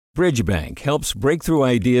Bridgebank helps breakthrough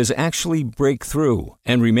ideas actually break through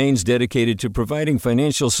and remains dedicated to providing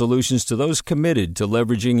financial solutions to those committed to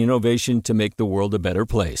leveraging innovation to make the world a better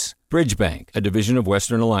place. Bridgebank, a division of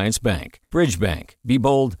Western Alliance Bank. Bridgebank. Be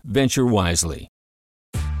bold, venture wisely.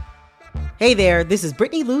 Hey there, this is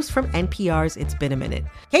Brittany Luce from NPR's It's Been a Minute.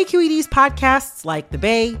 KQED's podcasts like The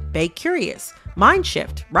Bay, Bay Curious, Mind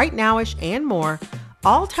Shift, Right Nowish, and more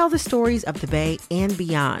all tell the stories of the Bay and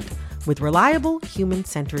beyond with reliable,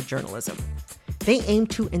 human-centered journalism. They aim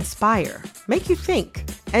to inspire, make you think,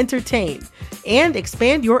 entertain, and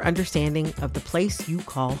expand your understanding of the place you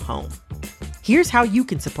call home. Here's how you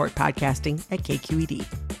can support podcasting at KQED.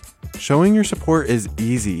 Showing your support is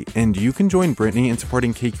easy, and you can join Brittany in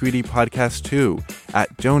supporting KQED Podcast too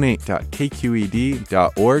at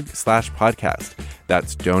donate.kqed.org/podcast.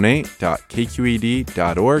 That's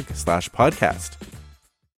donate.kqed.org/podcast.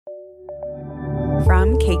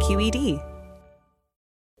 From KQED.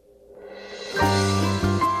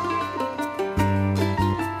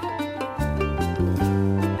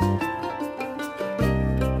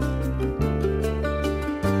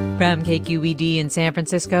 From KQED in San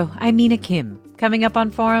Francisco, I'm Mina Kim. Coming up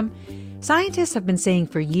on Forum, scientists have been saying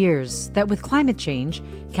for years that with climate change,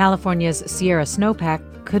 California's Sierra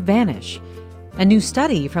snowpack could vanish. A new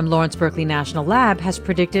study from Lawrence Berkeley National Lab has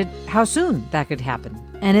predicted how soon that could happen.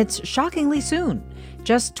 And it's shockingly soon,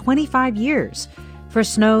 just 25 years, for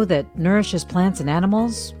snow that nourishes plants and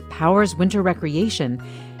animals, powers winter recreation,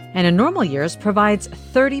 and in normal years provides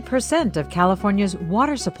 30% of California's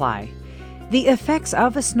water supply. The effects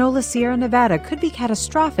of a snowless Sierra Nevada could be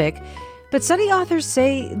catastrophic, but study authors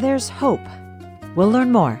say there's hope. We'll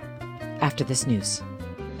learn more after this news.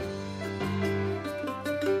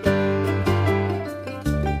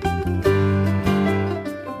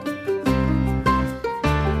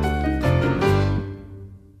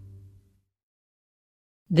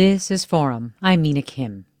 This is Forum. I'm Mina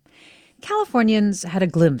Kim. Californians had a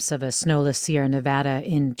glimpse of a snowless Sierra Nevada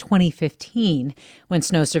in 2015 when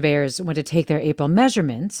snow surveyors went to take their April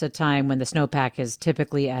measurements, a time when the snowpack is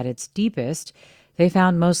typically at its deepest. They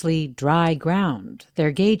found mostly dry ground.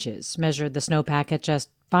 Their gauges measured the snowpack at just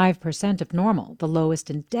 5% of normal, the lowest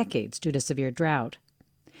in decades due to severe drought.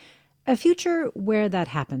 A future where that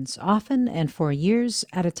happens often and for years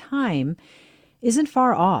at a time isn't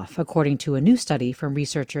far off, according to a new study from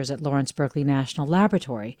researchers at Lawrence Berkeley National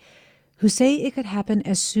Laboratory, who say it could happen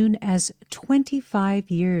as soon as 25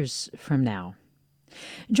 years from now.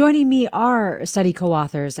 Joining me are study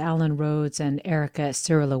co-authors Alan Rhodes and Erica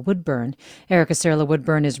Cyrilla Woodburn. Erica Cyrilla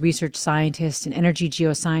Woodburn is research scientist in energy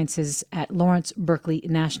geosciences at Lawrence Berkeley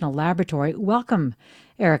National Laboratory. Welcome,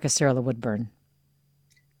 Erica Cyrilla Woodburn.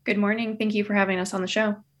 Good morning. Thank you for having us on the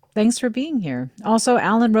show. Thanks for being here. Also,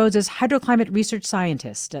 Alan Rhodes is hydroclimate research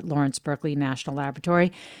scientist at Lawrence Berkeley National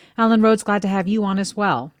Laboratory. Alan Rhodes, glad to have you on as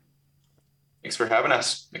well. Thanks for having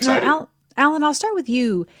us. Excited. Now, Alan, I'll start with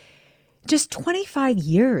you. Just 25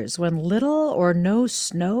 years when little or no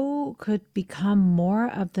snow could become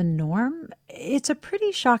more of the norm. It's a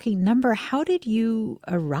pretty shocking number. How did you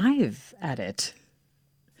arrive at it?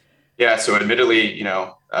 Yeah, so admittedly,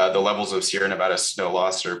 the levels of Sierra Nevada snow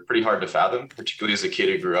loss are pretty hard to fathom, particularly as a kid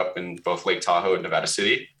who grew up in both Lake Tahoe and Nevada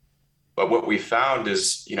City. But what we found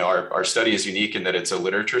is, our study is unique in that it's a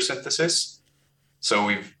literature synthesis. So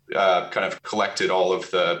we've kind of collected all of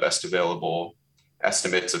the best available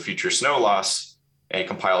estimates of future snow loss and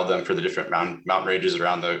compiled them for the different mountain ranges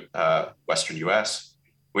around the Western US.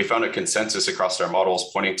 We found a consensus across our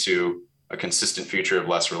models pointing to a consistent future of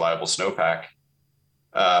less reliable snowpack.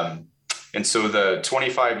 And so the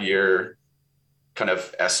 25-year kind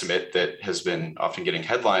of estimate that has been often getting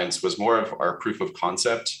headlines was more of our proof of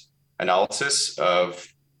concept analysis of,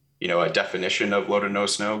 a definition of low to no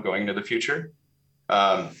snow going into the future.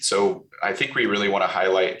 So I think we really want to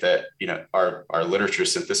highlight that, our literature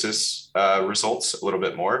synthesis results a little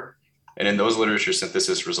bit more. And in those literature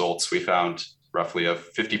synthesis results, we found roughly a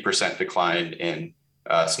 50% decline in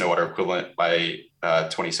snow water equivalent by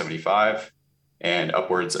 2075. And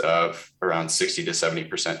upwards of around 60 to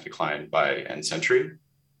 70% decline by end century.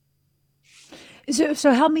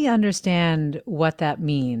 So help me understand what that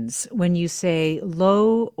means. When you say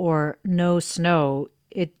low or no snow,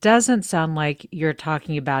 it doesn't sound like you're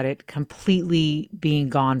talking about it completely being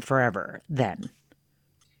gone forever then.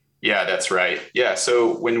 Yeah, that's right. Yeah,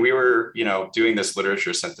 so when we were, doing this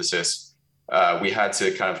literature synthesis, we had to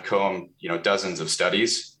kind of comb, dozens of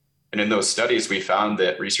studies. And in those studies, we found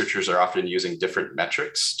that researchers are often using different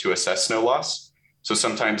metrics to assess snow loss. So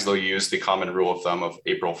sometimes they'll use the common rule of thumb of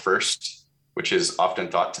April 1st, which is often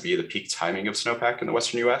thought to be the peak timing of snowpack in the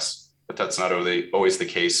Western US, but that's not always the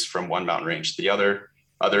case from one mountain range to the other.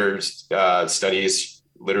 Other studies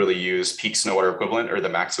literally use peak snow water equivalent, or the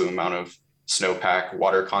maximum amount of snowpack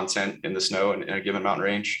water content in the snow in a given mountain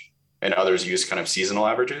range. And others use kind of seasonal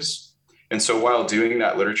averages. And so while doing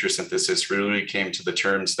that literature synthesis, really came to the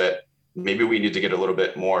terms that maybe we need to get a little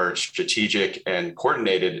bit more strategic and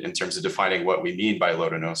coordinated in terms of defining what we mean by low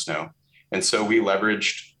to no snow. And so we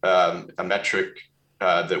leveraged a metric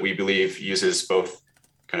that we believe uses both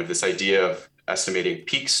kind of this idea of estimating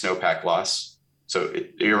peak snowpack loss, so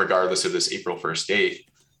irregardless of this April 1st date,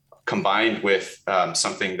 combined with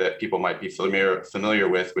something that people might be familiar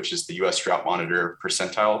with, which is the US Drought Monitor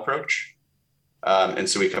percentile approach. And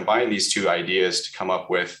so we combine these two ideas to come up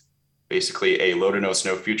with basically a low to no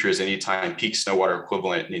snow future is anytime peak snow water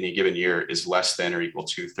equivalent in any given year is less than or equal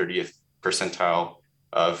to 30th percentile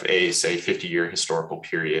of a, say, 50-year historical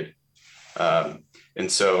period. And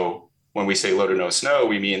so when we say low to no snow,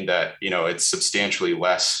 we mean that, it's substantially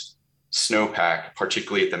less snowpack,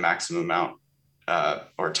 particularly at the maximum amount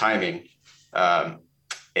or timing.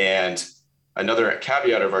 And another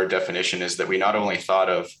caveat of our definition is that we not only thought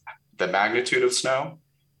of the magnitude of snow,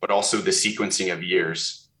 but also the sequencing of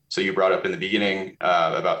years. So you brought up in the beginning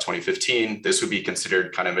about 2015, this would be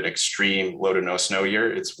considered kind of an extreme low to no snow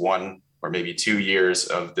year. It's 1 or maybe 2 years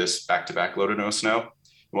of this back-to-back low to no snow.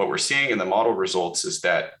 And what we're seeing in the model results is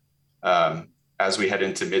that as we head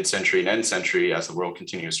into mid-century and end century, as the world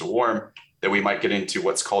continues to warm, that we might get into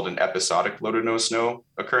what's called an episodic low to no snow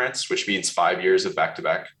occurrence, which means 5 years of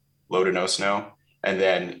back-to-back low to no snow. And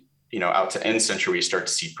then, out to end century, we start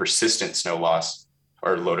to see persistent snow loss,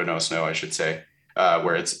 or low to no snow, I should say,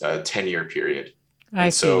 where it's a 10-year period. I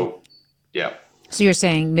see. So, yeah. So you're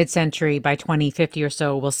saying mid-century, by 2050 or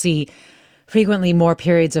so, we'll see frequently more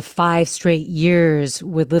periods of 5 straight years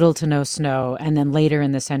with little to no snow, and then later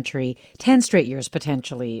in the century, 10 straight years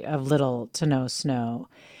potentially of little to no snow.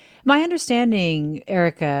 My understanding,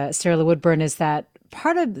 Erica Sarah Woodburn, is that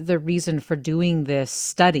part of the reason for doing this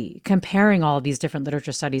study, comparing all of these different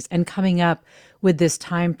literature studies and coming up with this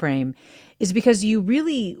time frame, is because you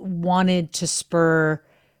really wanted to spur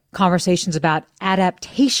conversations about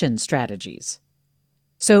adaptation strategies.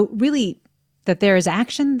 So really, that there is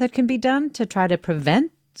action that can be done to try to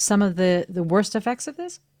prevent some of the worst effects of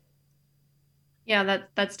this? Yeah,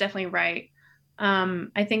 that's definitely right.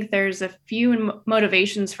 I think there's a few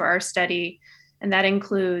motivations for our study, and that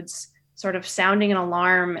includes sort of sounding an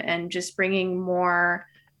alarm and just bringing more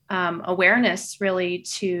awareness really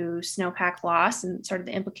to snowpack loss and sort of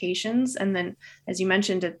the implications. And then, as you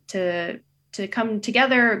mentioned, to come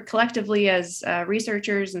together collectively as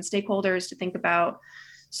researchers and stakeholders to think about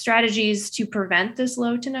strategies to prevent this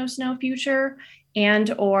low to no snow future,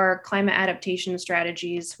 and or climate adaptation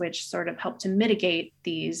strategies, which sort of help to mitigate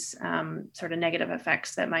these sort of negative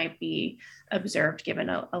effects that might be observed given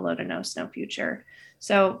a low to no snow future.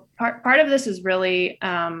 So part of this is really,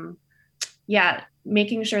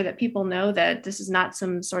 making sure that people know that this is not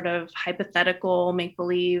some sort of hypothetical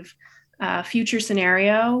make-believe future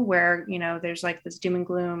scenario where, there's like this doom and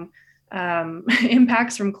gloom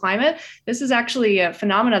impacts from climate. This is actually a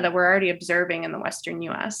phenomena that we're already observing in the Western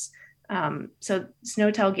US. So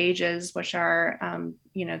snow-tail gauges, which are,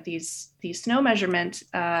 these snow measurement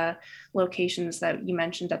locations that you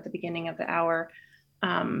mentioned at the beginning of the hour,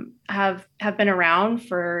 have been around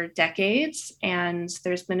for decades. And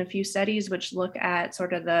there's been a few studies which look at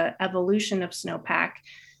sort of the evolution of snowpack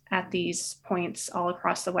at these points all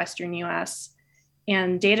across the Western US.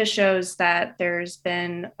 And data shows that there's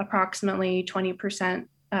been approximately 20%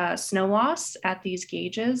 snow loss at these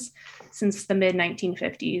gauges since the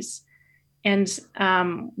mid-1950s. And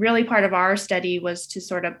really part of our study was to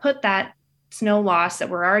sort of put that snow loss that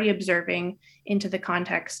we're already observing into the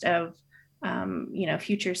context of,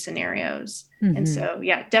 future scenarios. Mm-hmm. And so,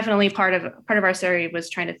 definitely part of our study was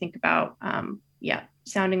trying to think about,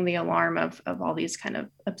 sounding the alarm of all these kind of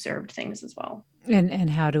observed things as well. And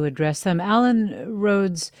how to address them. Alan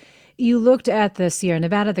Rhodes, you looked at the Sierra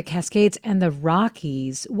Nevada, the Cascades, and the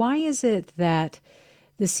Rockies. Why is it that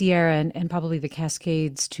the Sierra and probably the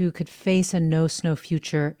Cascades too could face a no-snow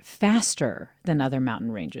future faster than other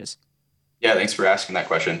mountain ranges? Yeah, thanks for asking that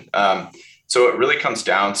question. So it really comes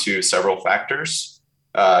down to several factors.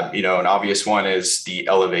 An obvious one is the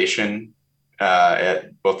elevation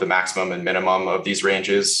at both the maximum and minimum of these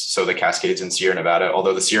ranges. So the Cascades and Sierra Nevada,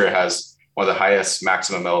 although the Sierra has one of the highest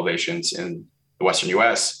maximum elevations in the Western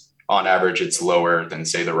US, on average, it's lower than,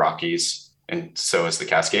 say, the Rockies, and so is the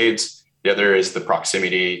Cascades. The other is the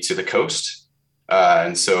proximity to the coast.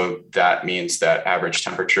 And so that means that average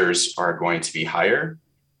temperatures are going to be higher.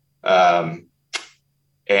 And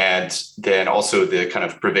then also the kind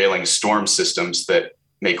of prevailing storm systems that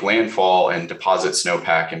make landfall and deposit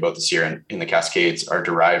snowpack in both the Sierra and in the Cascades are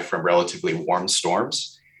derived from relatively warm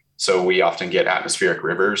storms. So we often get atmospheric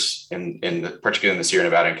rivers, particularly in the Sierra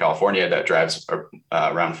Nevada and California, that drives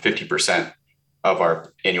around 50% of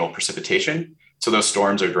our annual precipitation. So those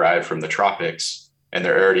storms are derived from the tropics, and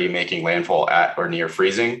they're already making landfall at or near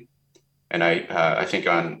freezing. And I think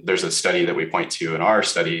there's a study that we point to in our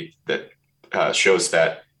study that shows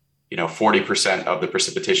that 40% of the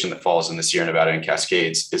precipitation that falls in the Sierra Nevada and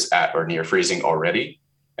Cascades is at or near freezing already.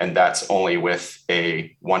 And that's only with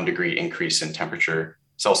a 1 degree increase in temperature,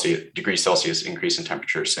 Celsius increase in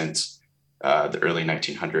temperature since the early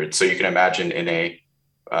 1900s. So you can imagine in a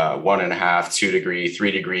 1.5, 2 degree,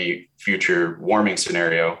 3 degree future warming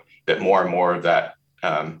scenario that more and more of that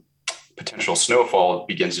potential snowfall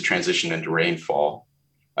begins to transition into rainfall.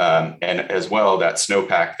 And as well, that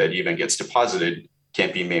snowpack that even gets deposited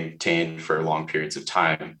can't be maintained for long periods of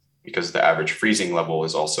time because the average freezing level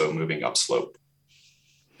is also moving upslope.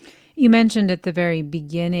 You mentioned at the very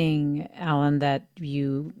beginning, Alan, that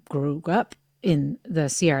you grew up in the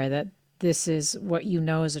Sierra, that this is what you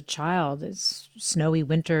know as a child, is snowy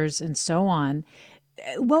winters and so on.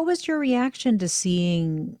 What was your reaction to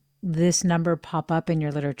seeing this number pop up in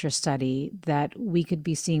your literature study, that we could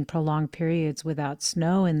be seeing prolonged periods without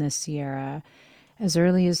snow in the Sierra as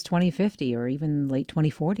early as 2050 or even late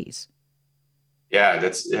 2040s? Yeah,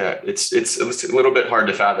 it's a little bit hard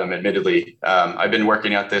to fathom, admittedly. I've been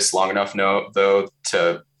working at this long enough though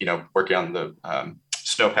to working on the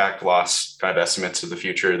snowpack loss kind of estimates of the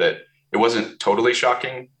future that it wasn't totally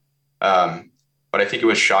shocking. But I think it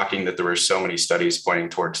was shocking that there were so many studies pointing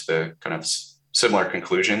towards the kind of similar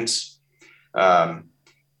conclusions. But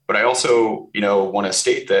I also, want to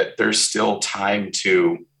state that there's still time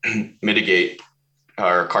to mitigate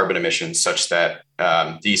our carbon emissions such that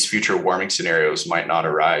these future warming scenarios might not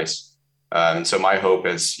arise. And so my hope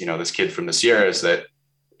as, this kid from the Sierra is that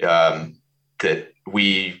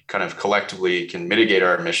we kind of collectively can mitigate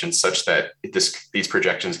our emissions such that these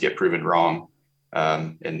projections get proven wrong.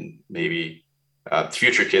 And maybe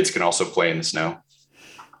future kids can also play in the snow.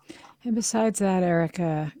 And besides that,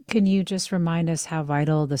 Erica, can you just remind us how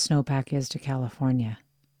vital the snowpack is to California?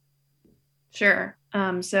 Sure.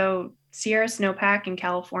 So Sierra snowpack in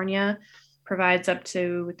California provides up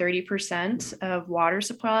to 30% of water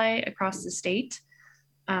supply across the state.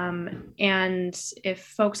 And if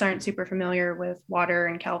folks aren't super familiar with water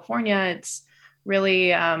in California, it's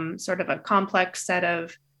really sort of a complex set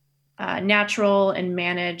of natural and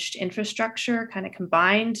managed infrastructure kind of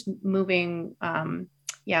combined, moving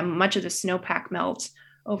much of the snowpack melt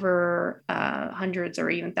over hundreds or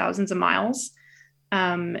even thousands of miles.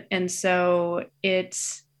 And so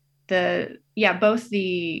it's both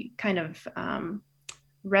the kind of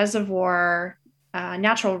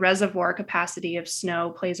natural reservoir capacity of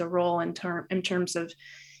snow plays a role in terms of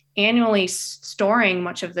annually storing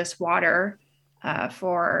much of this water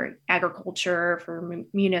for agriculture, for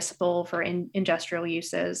municipal, for industrial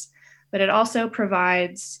uses. But it also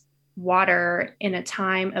provides water in a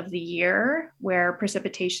time of the year where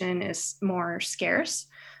precipitation is more scarce.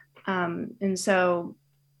 And so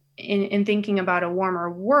in thinking about a warmer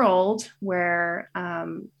world where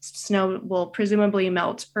snow will presumably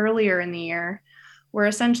melt earlier in the year, we're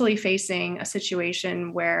essentially facing a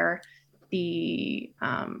situation where the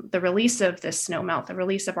release of this snow melt, the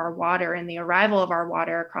release of our water and the arrival of our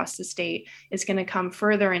water across the state is going to come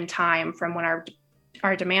further in time from when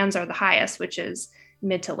our demands are the highest, which is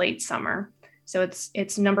mid to late summer. So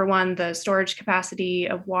it's number one, the storage capacity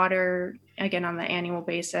of water, again, on the annual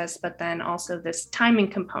basis, but then also this timing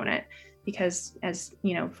component, because as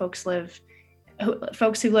folks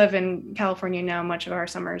who live in California know much of our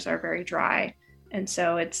summers are very dry. And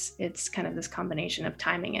so it's kind of this combination of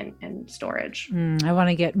timing and storage. I want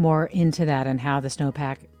to get more into that and how the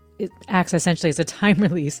snowpack acts essentially as a time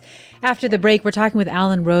release. After the break, we're talking with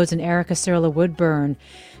Alan Rhodes and Erica Cirilla Woodburn,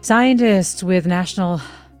 scientists with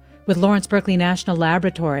Lawrence Berkeley National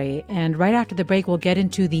Laboratory. And right after the break, we'll get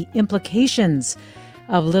into the implications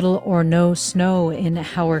of little or no snow in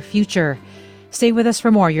our future. Stay with us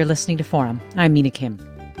for more. You're listening to Forum. I'm Mina Kim.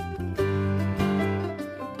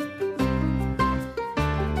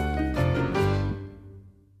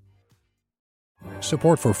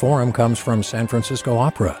 Support for Forum comes from San Francisco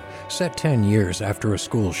Opera. Set 10 years after a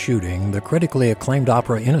school shooting, the critically acclaimed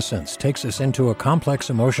opera Innocence takes us into a complex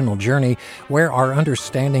emotional journey where our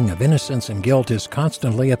understanding of innocence and guilt is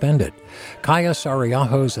constantly upended. Kaya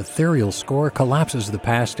Sariaho's ethereal score collapses the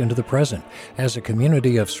past into the present as a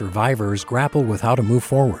community of survivors grapple with how to move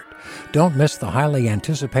forward. Don't miss the highly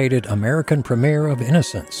anticipated American premiere of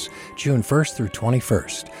Innocence, June 1st through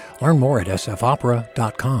 21st. Learn more at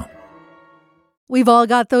sfopera.com. We've all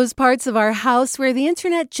got those parts of our house where the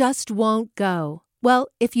internet just won't go. Well,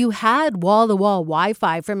 if you had wall-to-wall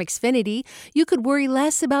Wi-Fi from Xfinity, you could worry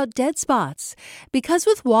less about dead spots. Because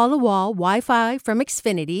with wall-to-wall Wi-Fi from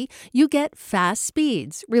Xfinity, you get fast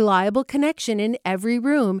speeds, reliable connection in every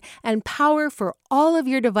room, and power for all of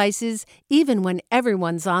your devices, even when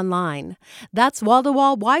everyone's online. That's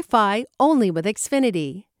wall-to-wall Wi-Fi only with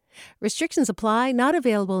Xfinity. Restrictions apply, not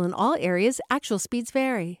available in all areas. Actual speeds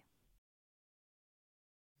vary.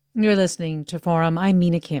 You're listening to Forum. I'm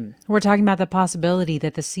Mina Kim. We're talking about the possibility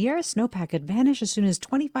that the Sierra snowpack could vanish as soon as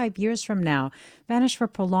 25 years from now, vanish for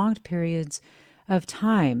prolonged periods of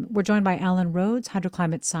time. We're joined by Alan Rhodes,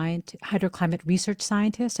 hydroclimate research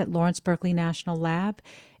scientist at Lawrence Berkeley National Lab,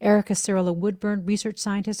 Erica Cyrilla Woodburn, research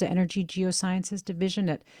scientist at Energy Geosciences Division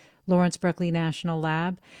at Lawrence Berkeley National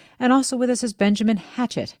Lab. And also with us is Benjamin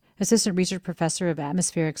Hatchett, Assistant Research Professor of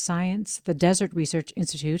Atmospheric Science, the Desert Research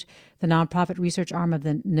Institute, the nonprofit research arm of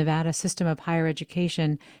the Nevada System of Higher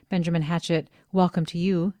Education. Benjamin Hatchett, welcome to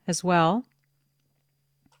you as well.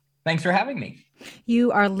 Thanks for having me.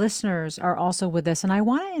 You, our listeners, are also with us, and I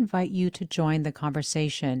want to invite you to join the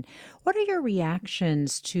conversation. What are your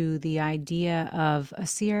reactions to the idea of a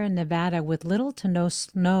Sierra Nevada with little to no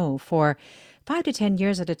snow for 5 to 10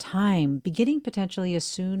 years at a time, beginning potentially as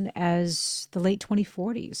soon as the late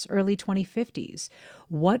 2040s, early 2050s?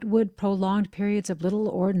 What would prolonged periods of little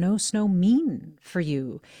or no snow mean for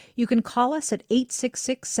you? You can call us at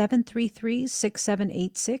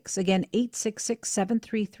 866-733-6786. Again,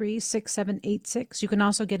 866-733-6786. You can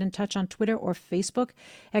also get in touch on Twitter or Facebook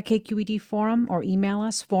at KQED Forum, or email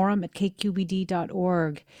us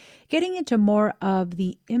forum@kqed.org. Getting into more of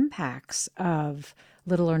the impacts of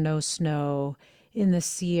little or no snow in the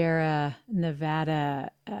Sierra Nevada.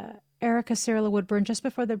 Erica Cyrilla Woodburn, just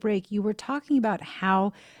before the break, you were talking about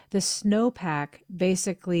how the snowpack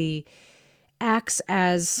basically acts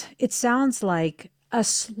as, it sounds like, a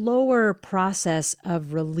slower process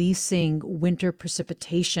of releasing winter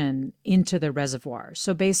precipitation into the reservoir.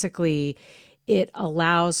 So basically, it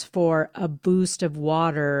allows for a boost of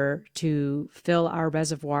water to fill our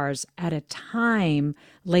reservoirs at a time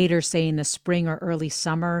later, say in the spring or early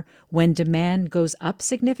summer, when demand goes up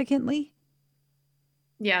significantly?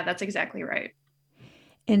 Yeah, that's exactly right.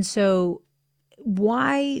 And so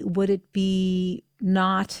why would it be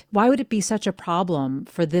such a problem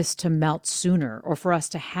for this to melt sooner, or for us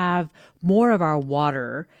to have more of our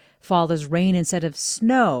water fall as rain instead of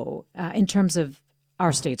snow in terms of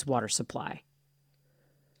our state's water supply?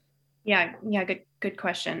 Yeah, good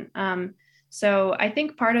question. So I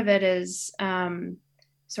think part of it is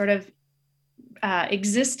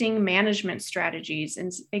existing management strategies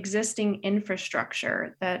and existing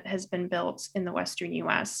infrastructure that has been built in the Western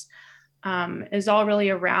U.S. Is all really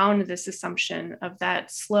around this assumption of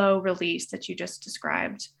that slow release that you just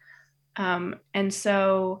described. And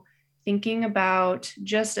so thinking about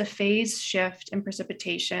just a phase shift in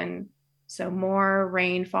precipitation, so more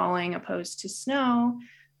rain falling opposed to snow,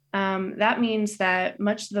 that means that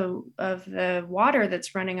much of the water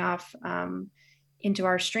that's running off into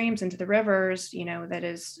our streams, into the rivers, that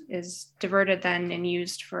is diverted then and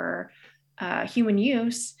used for human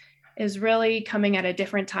use, is really coming at a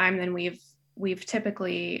different time than we've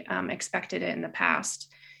typically expected it in the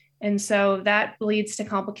past. And so that leads to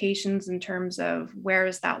complications in terms of where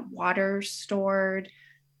is that water stored?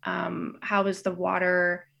 How is the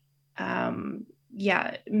water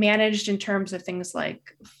managed in terms of things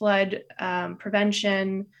like flood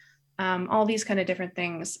prevention, all these kind of different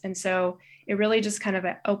things. And so it really just kind of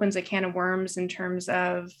opens a can of worms in terms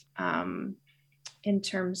of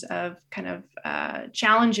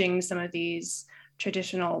challenging some of these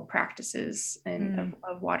traditional practices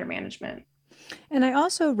of water management. And I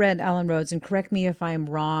also read, Alan Rhodes, and correct me if I'm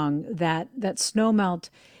wrong, that snowmelt,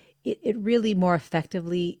 it really more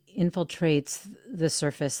effectively infiltrates the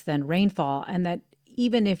surface than rainfall, and that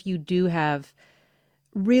even if you do have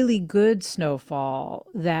really good snowfall,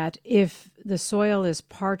 that if the soil is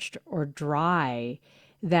parched or dry,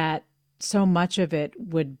 that so much of it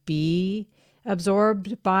would be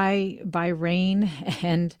absorbed by rain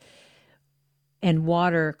and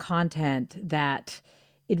water content that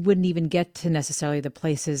it wouldn't even get to necessarily the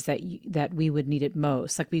places that we would need it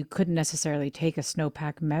most. Like we couldn't necessarily take a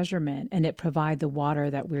snowpack measurement and it provide the water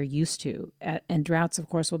that we're used to. And droughts, of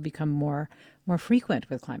course, will become more frequent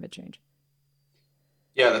with climate change.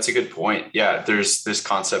 Yeah, that's a good point. Yeah, there's this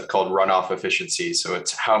concept called runoff efficiency. So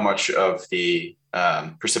it's how much of the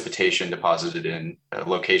precipitation deposited in a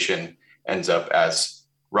location ends up as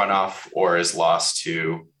runoff or is lost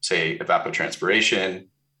to, say, evapotranspiration,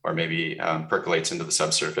 or maybe percolates into the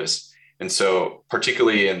subsurface. And so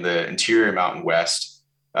particularly in the interior Mountain West,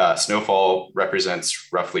 snowfall represents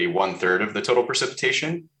roughly 1/3 of the total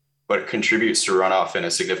precipitation, but it contributes to runoff in a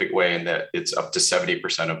significant way in that it's up to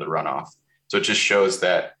 70% of the runoff. So it just shows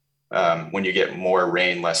that when you get more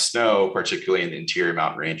rain, less snow, particularly in the interior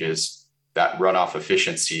mountain ranges, that runoff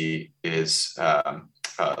efficiency is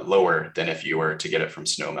lower than if you were to get it from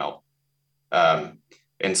snowmelt.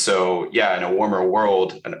 And so, yeah, in a warmer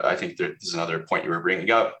world, and I think this is another point you were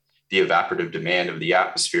bringing up, the evaporative demand of the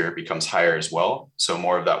atmosphere becomes higher as well. So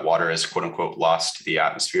more of that water is quote unquote lost to the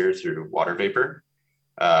atmosphere through water vapor.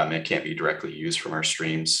 It can't be directly used from our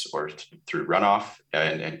streams or through runoff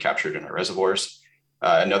and captured in our reservoirs.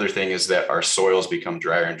 Another thing is that our soils become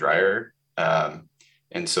drier and drier.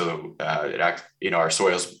 And so our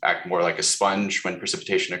soils act more like a sponge when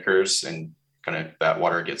precipitation occurs, and kind of that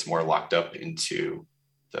water gets more locked up into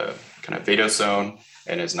the kind of vadose zone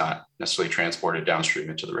and is not necessarily transported downstream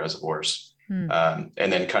into the reservoirs. And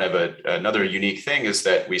then kind of another unique thing is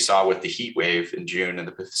that we saw with the heat wave in June in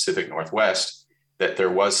the Pacific Northwest that there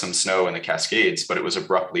was some snow in the Cascades, but it was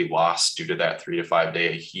abruptly lost due to that 3 to 5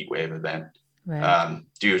 day heat wave event, right,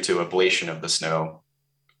 due to ablation of the snow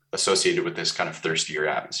associated with this kind of thirstier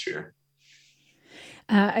atmosphere.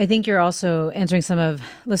 I think you're also answering some of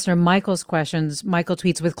listener Michael's questions. Michael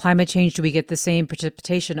tweets, with climate change, do we get the same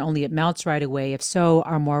precipitation, only it melts right away? If so,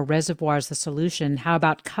 are more reservoirs the solution? How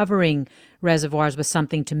about covering reservoirs with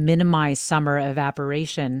something to minimize summer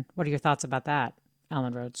evaporation? What are your thoughts about that,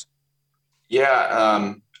 Alan Rhodes?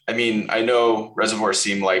 Yeah, I mean, I know reservoirs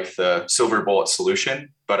seem like the silver bullet solution,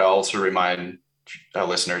 but I'll also remind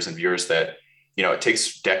listeners and viewers that, it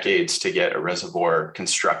takes decades to get a reservoir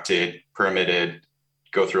constructed, permitted,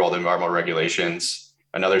 go through all the environmental regulations.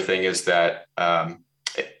 Another thing is that, the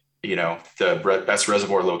best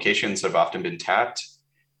reservoir locations have often been tapped.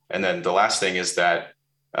 And then the last thing is that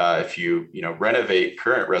if you, renovate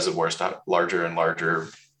current reservoirs to larger and larger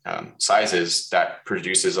sizes, that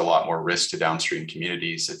produces a lot more risk to downstream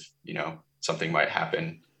communities if, something might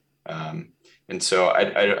happen. And so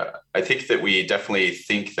I think that we definitely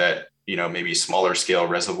think that, maybe smaller scale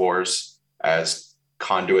reservoirs as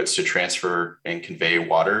conduits to transfer and convey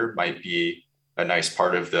water might be a nice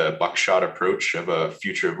part of the buckshot approach of a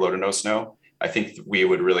future of low to no snow. I think we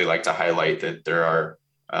would really like to highlight that there are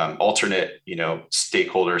alternate,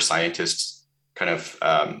 stakeholder scientists kind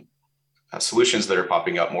of solutions that are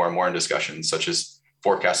popping up more and more in discussions, such as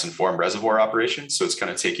forecast informed reservoir operations. So it's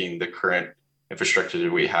kind of taking the current infrastructure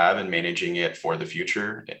that we have and managing it for the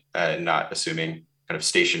future, and not assuming kind of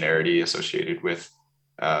stationarity associated with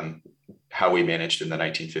how we managed in the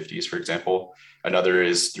 1950s, for example. Another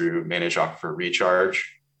is through managed aquifer recharge,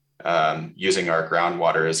 using our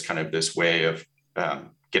groundwater as kind of this way of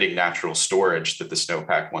getting natural storage that the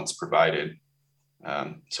snowpack once provided.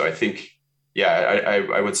 So I think,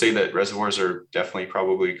 I would say that reservoirs are definitely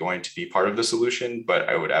probably going to be part of the solution, but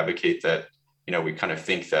I would advocate that, we kind of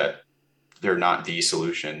think that they're not the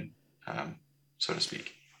solution, so to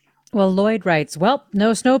speak. Well, Lloyd writes,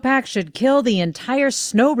 no snowpack should kill the entire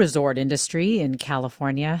snow resort industry in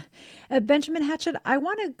California. Benjamin Hatchett, I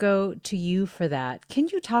want to go to you for that. Can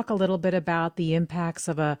you talk a little bit about the impacts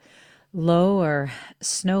of a low or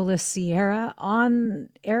snowless Sierra on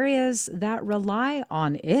areas that rely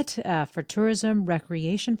on it for tourism,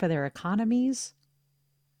 recreation, for their economies?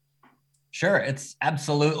 Sure. It's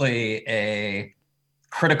absolutely a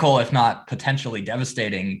critical, if not potentially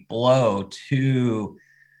devastating blow to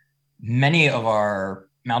many of our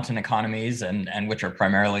mountain economies, and which are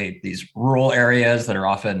primarily these rural areas that are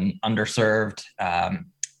often underserved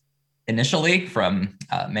initially from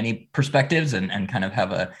many perspectives, and kind of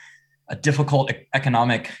have a difficult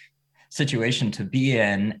economic situation to be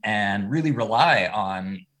in, and really rely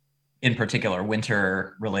on, in particular,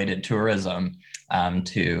 winter-related tourism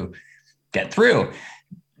to get through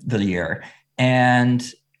the year. And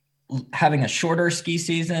having a shorter ski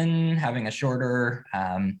season, having a shorter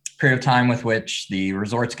period of time with which the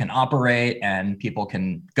resorts can operate and people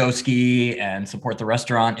can go ski and support the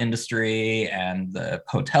restaurant industry and the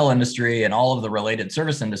hotel industry and all of the related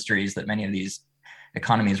service industries that many of these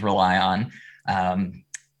economies rely on,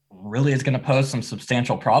 really is going to pose some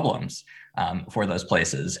substantial problems. for those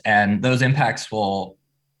places. And those impacts will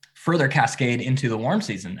further cascade into the warm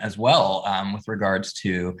season as well, with regards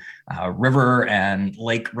to river and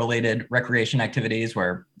lake related recreation activities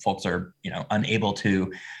where folks are, unable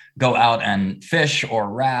to go out and fish or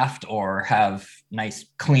raft or have nice,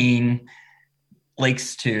 clean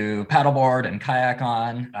lakes to paddleboard and kayak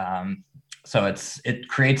on. So it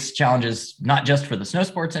creates challenges, not just for the snow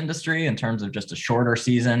sports industry in terms of just a shorter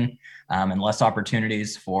season and less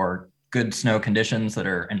opportunities for good snow conditions that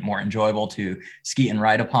are more enjoyable to ski and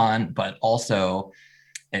ride upon, but also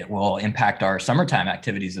it will impact our summertime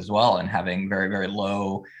activities as well, and having very, very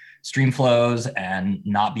low stream flows and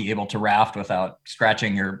not be able to raft without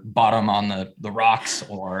scratching your bottom on the rocks,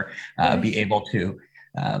 or be able to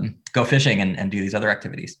go fishing and do these other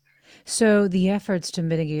activities. So the efforts to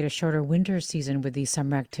mitigate a shorter winter season with these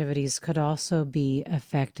summer activities could also be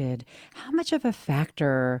affected. How much of a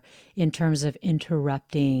factor in terms of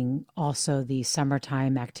interrupting also the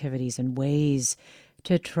summertime activities and ways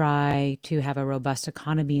to try to have a robust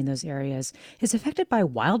economy in those areas is affected by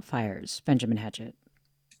wildfires, Benjamin Hedgett?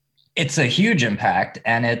 It's a huge impact,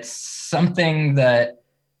 and it's something that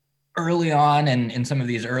early on in some of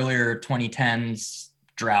these earlier 2010s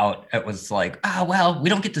drought, it was like, well, we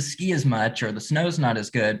don't get to ski as much, or the snow's not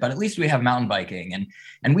as good, but at least we have mountain biking,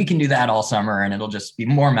 and we can do that all summer, and it'll just be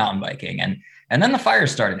more mountain biking. And then the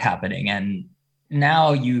fires started happening, and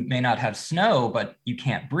now you may not have snow, but you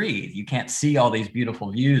can't breathe. You can't see all these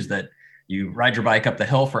beautiful views that you ride your bike up the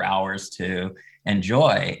hill for hours to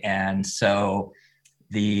enjoy. And so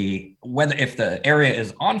if the area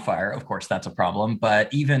is on fire, of course, that's a problem,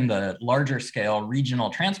 but even the larger scale regional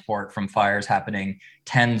transport from fires happening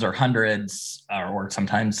tens or hundreds or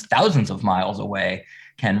sometimes thousands of miles away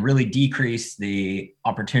can really decrease the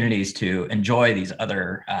opportunities to enjoy these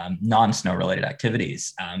other non-snow related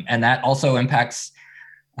activities. And that also impacts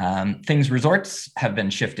things resorts have been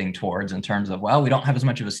shifting towards, in terms of, well, we don't have as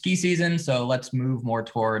much of a ski season, so let's move more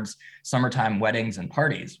towards summertime weddings and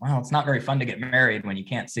parties. Well, it's not very fun to get married when you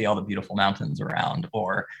can't see all the beautiful mountains around,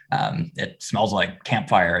 or it smells like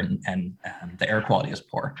campfire and the air quality is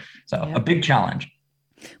poor. So a big challenge.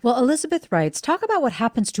 Well, Elizabeth writes, talk about what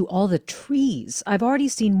happens to all the trees. I've already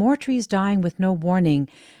seen more trees dying with no warning,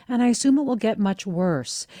 and I assume it will get much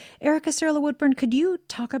worse. Erica Serla Woodburn, could you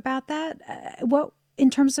talk about that? What,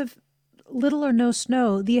 in terms of little or no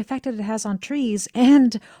snow, the effect that it has on trees,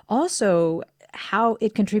 and also how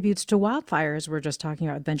it contributes to wildfires we're just talking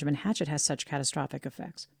about. Benjamin Hedgett has such catastrophic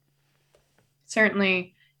effects.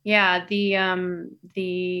 Certainly. Yeah, the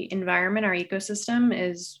environment, our ecosystem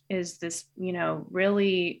is this,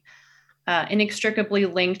 really inextricably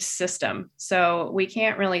linked system. So we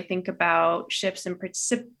can't really think about shifts in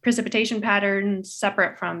precipitation patterns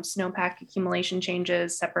separate from snowpack accumulation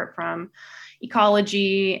changes, separate from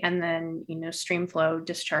ecology, and then, stream flow,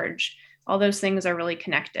 discharge. All those things are really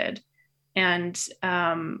connected. And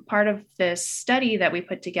part of this study that we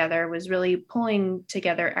put together was really pulling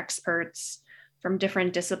together experts from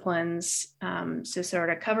different disciplines to sort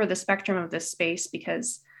of cover the spectrum of this space,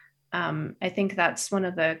 because I think that's one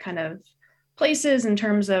of the kind of places in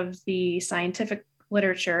terms of the scientific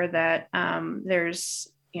literature that there's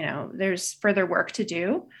further work to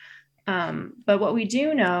do. But what we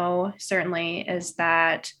do know certainly is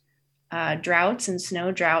that droughts and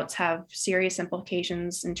snow droughts have serious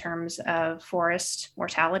implications in terms of forest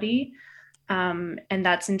mortality. And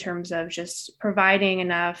that's in terms of just providing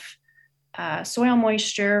enough soil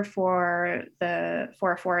moisture for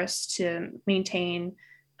a forest to maintain,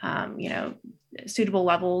 suitable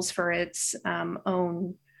levels for its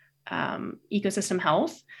own ecosystem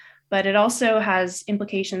health. But it also has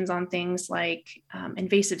implications on things like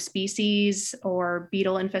invasive species or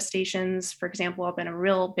beetle infestations, for example, have been a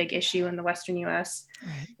real big issue in the Western US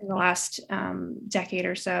in the last decade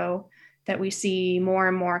or so, that we see more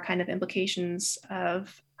and more kind of implications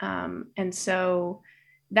of. And so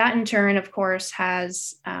that in turn, of course,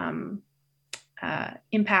 has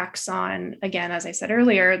impacts on, again, as I said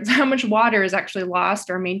earlier, how much water is actually lost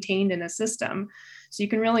or maintained in a system. So you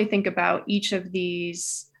can really think about each of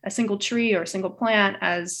these, a single tree or a single plant,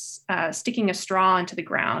 as sticking a straw into the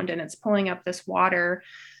ground, and it's pulling up this water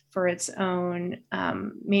for its own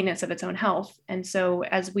maintenance of its own health. And so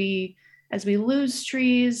as we lose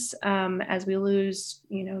trees, as we lose,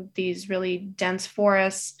 these really dense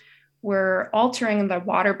forests, we're altering the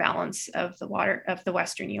water balance of the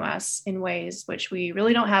Western US in ways which we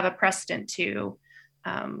really don't have a precedent to.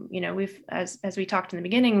 We've, as we talked in the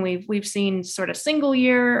beginning, we've seen sort of single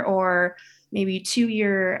year or maybe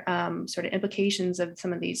 2-year sort of implications of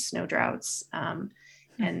some of these snow droughts,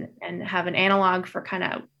 and have an analog for kind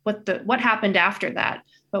of what happened after that.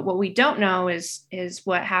 But what we don't know is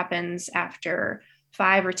what happens after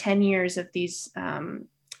 5 or 10 years of these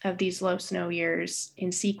low snow years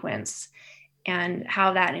in sequence, and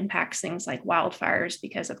how that impacts things like wildfires,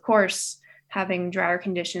 because of course, having drier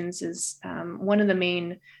conditions is one of the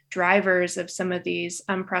main drivers of some of these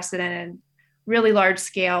unprecedented, really large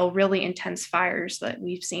scale, really intense fires that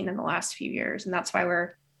we've seen in the last few years. And that's why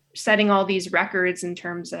we're setting all these records in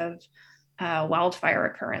terms of wildfire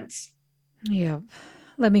occurrence. Yeah.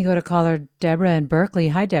 Let me go to caller Deborah in Berkeley.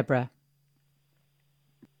 Hi, Deborah.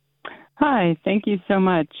 Hi, thank you so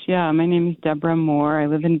much. Yeah, my name is Deborah Moore. I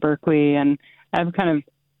live in Berkeley, and I have kind of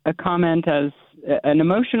a comment as an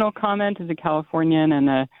emotional comment as a Californian and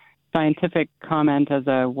a scientific comment as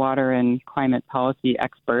a water and climate policy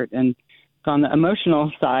expert. And so on the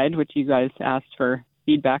emotional side, which you guys asked for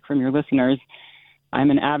feedback from your listeners,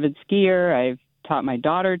 I'm an avid skier. I've taught my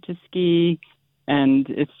daughter to ski, and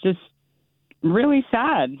it's just really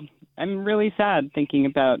sad. I'm really sad thinking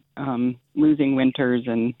about losing winters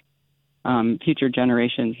and future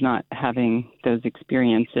generations not having those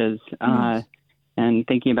experiences, and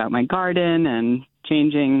thinking about my garden and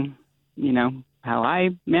changing, how I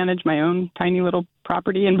manage my own tiny little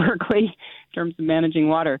property in Berkeley in terms of managing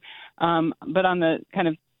water. But on the kind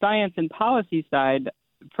of science and policy side,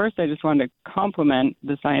 first, I just wanted to compliment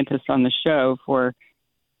the scientists on the show for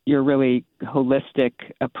your really holistic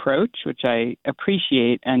approach, which I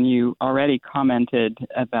appreciate. And you already commented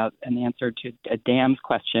about an answer to a dams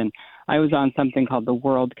question. I was on something called the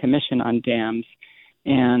World Commission on Dams,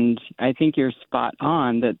 and I think you're spot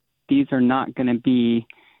on that these are not going to be,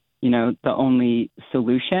 the only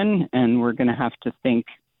solution, and we're going to have to think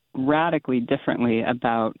radically differently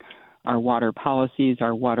about our water policies,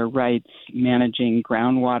 our water rights, managing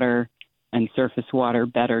groundwater and surface water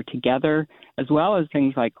better together, as well as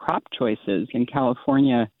things like crop choices. In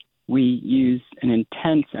California, we use a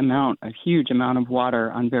huge amount of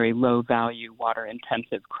water on very low value, water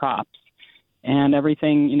intensive crops, and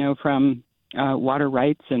everything, from water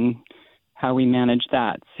rights and how we manage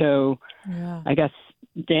that. So I guess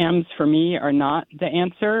dams for me are not the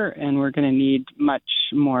answer, and we're going to need much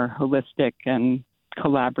more holistic and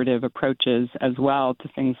collaborative approaches as well to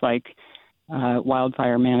things like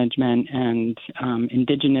wildfire management and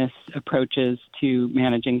indigenous approaches to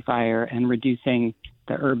managing fire and reducing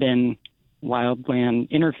the urban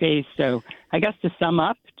wildland interface. So I guess to sum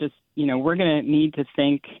up, just, we're going to need to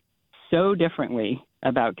think so differently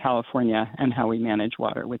about California and how we manage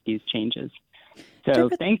water with these changes. So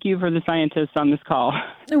thank you for the scientists on this call.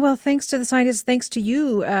 Well, thanks to the scientists. Thanks to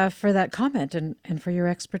you for that comment and for your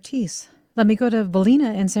expertise. Let me go to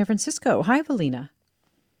Valina in San Francisco. Hi, Valina.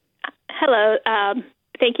 Hello.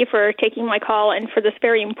 Thank you for taking my call and for this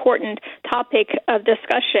very important topic of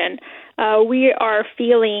discussion. We are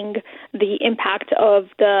feeling the impact of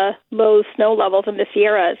the low snow levels in the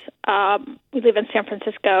Sierras. We live in San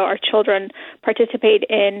Francisco. Our children participate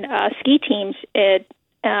in ski teams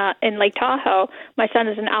in Lake Tahoe. My son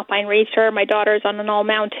is an alpine racer. My daughter's on an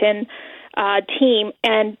all-mountain team,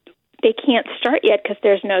 and they can't start yet because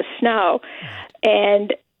there's no snow.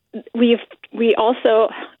 And we also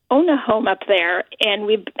own a home up there, and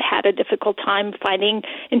we've had a difficult time finding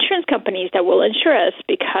insurance companies that will insure us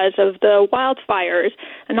because of the wildfires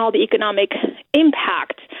and all the economic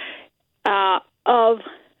impact of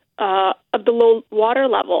the low water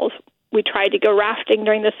levels. We tried to go rafting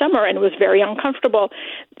during the summer, and it was very uncomfortable.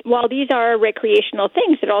 While these are recreational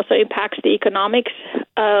things, it also impacts the economics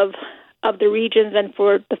of the regions and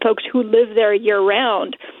for the folks who live there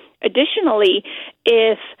year-round. Additionally,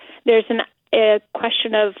 if there's a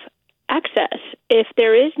question of access, if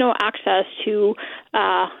there is no access to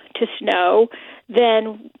snow,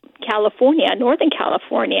 then Northern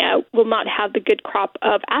California, will not have the good crop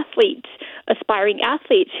of athletes, aspiring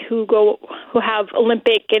athletes who have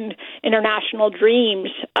Olympic and international dreams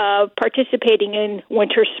of participating in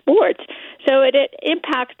winter sports. So it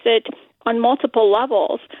impacts it on multiple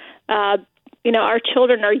levels. Our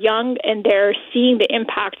children are young, and they're seeing the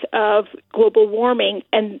impact of global warming.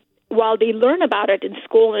 And while they learn about it in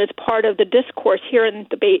school and it's part of the discourse here in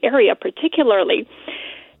the Bay Area particularly,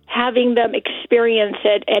 having them experience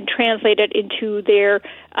it and translate it into their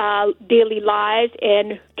daily lives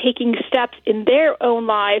and taking steps in their own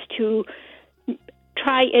lives to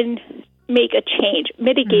try and make a change,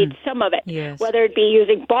 mitigate some of it, yes. Whether it be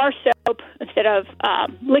using bar soap instead of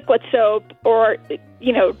liquid soap, or,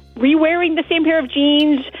 re-wearing the same pair of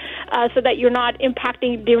jeans so that you're not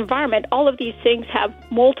impacting the environment. All of these things have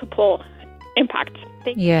multiple impacts.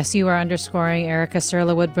 Yes, you are underscoring Erica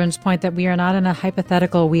Serla Woodburn's point that we are not in a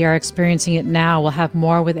hypothetical. We are experiencing it now. We'll have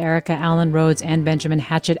more with Erica, Alan Rhodes, and Benjamin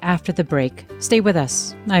Hatchett after the break. Stay with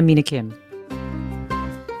us. I'm Mina Kim.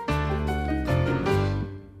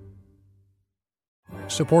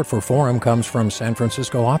 Support for Forum comes from San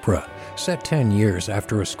Francisco Opera. Set 10 years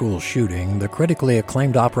after a school shooting, the critically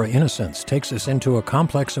acclaimed opera Innocence takes us into a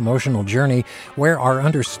complex emotional journey where our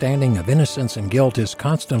understanding of innocence and guilt is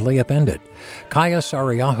constantly upended. Kaya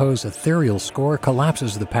Sariaho's ethereal score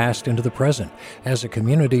collapses the past into the present as a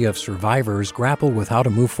community of survivors grapple with how to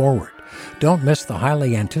move forward. Don't miss the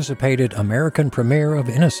highly anticipated American premiere of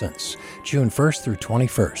Innocence, June 1st through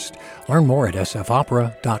 21st. Learn more at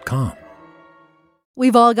sfopera.com.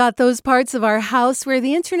 We've all got those parts of our house where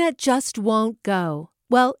the internet just won't go.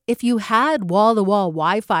 Well, if you had wall-to-wall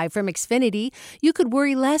Wi-Fi from Xfinity, you could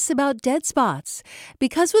worry less about dead spots.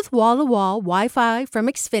 Because with wall-to-wall Wi-Fi from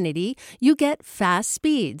Xfinity, you get fast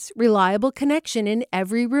speeds, reliable connection in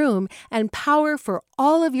every room, and power for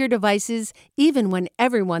all of your devices, even when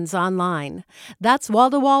everyone's online. That's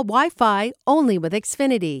wall-to-wall Wi-Fi only with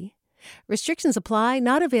Xfinity. Restrictions apply,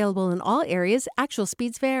 not available in all areas. Actual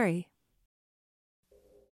speeds vary.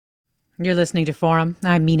 You're listening to Forum.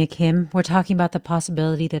 I'm Mina Kim. We're talking about the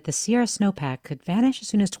possibility that the Sierra Snowpack could vanish as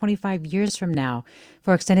soon as 25 years from now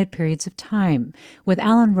for extended periods of time. With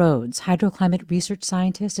Alan Rhodes, hydroclimate research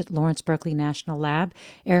scientist at Lawrence Berkeley National Lab,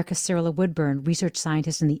 Erica Serla Woodburn, research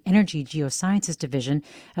scientist in the Energy Geosciences Division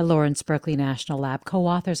at Lawrence Berkeley National Lab,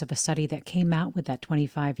 co-authors of a study that came out with that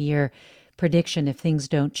 25-year prediction if things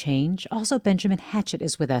don't change. Also, Benjamin Hatchett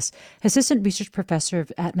is with us, assistant research professor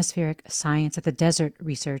of atmospheric science at the Desert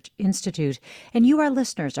Research Institute. And you, our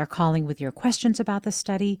listeners, are calling with your questions about the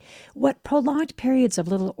study, what prolonged periods of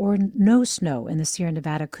little or no snow in the Sierra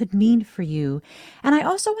Nevada could mean for you. And I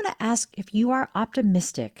also want to ask if you are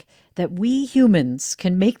optimistic that we humans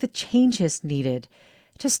can make the changes needed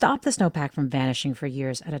to stop the snowpack from vanishing for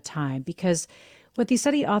years at a time, because what these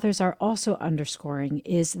study authors are also underscoring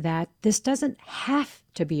is that this doesn't have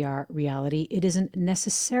to be our reality. It isn't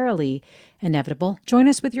necessarily inevitable. Join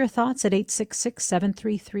us with your thoughts at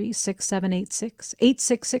 866-733-6786,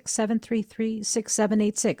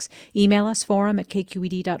 866-733-6786. Email us,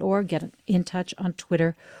 forum@kqed.org. Get in touch on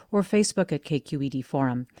Twitter or Facebook at KQED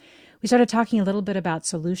Forum. We started talking a little bit about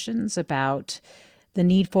solutions, about the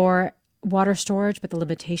need for water storage, but the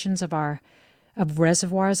limitations of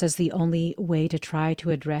reservoirs as the only way to try to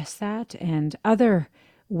address that, and other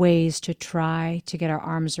ways to try to get our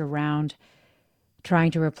arms around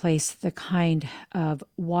trying to replace the kind of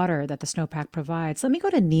water that the snowpack provides. Let me go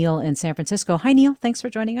to Neil in San Francisco. Hi, Neil. Thanks for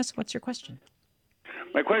joining us. What's your question?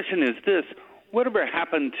 My question is this. Whatever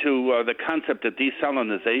happened to the concept of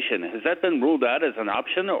desalinization? Has that been ruled out as an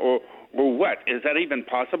option, or what? Is that even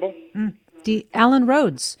possible? Alan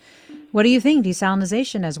Rhodes, what do you think?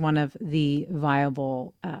 Desalinization as one of the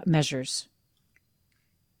viable measures?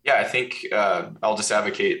 Yeah, I think I'll just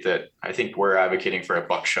advocate that. I think we're advocating for a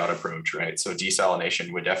buckshot approach, right? So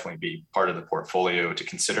desalination would definitely be part of the portfolio to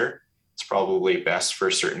consider. It's probably best for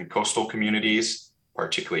certain coastal communities,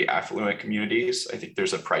 particularly affluent communities. I think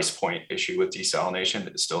there's a price point issue with desalination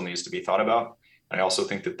that still needs to be thought about. And I also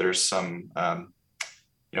think that there's some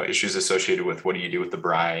issues associated with what do you do with the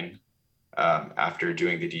brine after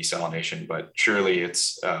doing the desalination, but surely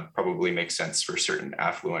it's probably makes sense for certain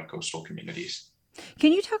affluent coastal communities.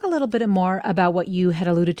 Can you talk a little bit more about what you had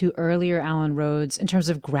alluded to earlier, Alan Rhodes, in terms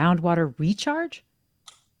of groundwater recharge?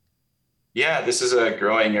 Yeah, this is a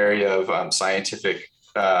growing area of scientific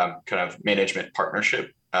kind of management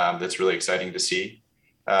partnership that's really exciting to see.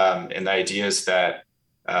 And the idea is that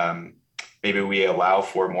maybe we allow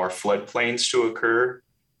for more floodplains to occur,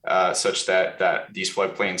 such that these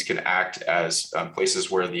floodplains can act as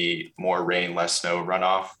places where the more rain, less snow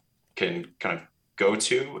runoff can kind of go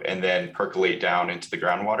to and then percolate down into the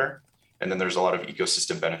groundwater. And then there's a lot of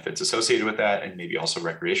ecosystem benefits associated with that, and maybe also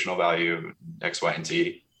recreational value, X, Y, and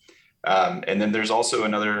Z. And then there's also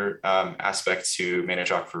another aspect to manage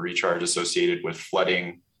aquifer recharge associated with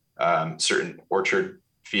flooding certain orchard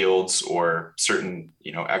fields or certain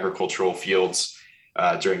agricultural fields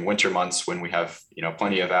during winter months when we have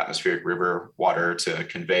plenty of atmospheric river water to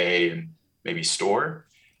convey and maybe store.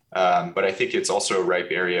 But I think it's also a ripe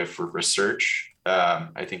area for research.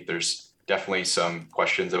 I think there's definitely some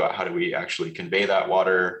questions about how do we actually convey that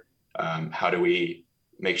water? How do we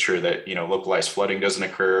make sure that localized flooding doesn't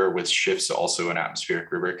occur with shifts also in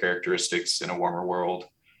atmospheric river characteristics in a warmer world?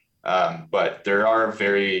 But there are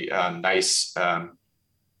very nice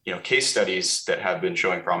case studies that have been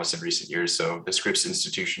showing promise in recent years. So the Scripps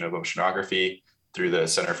Institution of Oceanography through the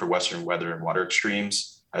Center for Western Weather and Water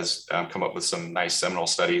Extremes has come up with some nice seminal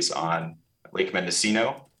studies on Lake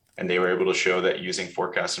Mendocino, and they were able to show that using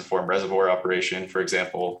forecast-informed reservoir operation, for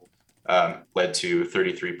example, led to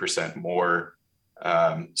 33% more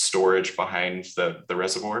storage behind the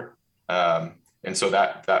reservoir. And so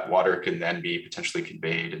that water can then be potentially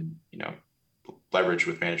conveyed and, leveraged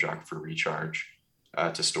with managed aquifer recharge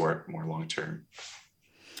to store it more long-term.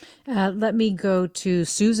 Let me go to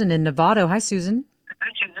Susan in Novato. Hi, Susan.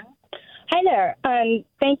 Hi there.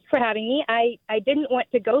 Thanks for having me. I didn't want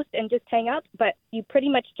to ghost and just hang up, but you pretty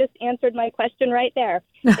much just answered my question right there.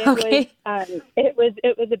 Okay. It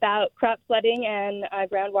was about crop flooding and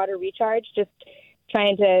groundwater recharge. Just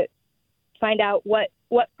trying to find out what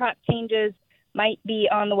crop changes might be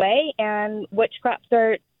on the way and which crops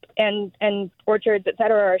are and orchards, et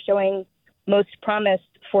cetera, are showing most promise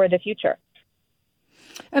for the future.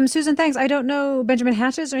 Susan, thanks. I don't know, Benjamin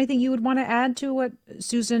Hatches, or anything you would want to add to what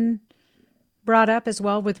Susan brought up as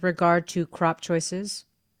well with regard to crop choices?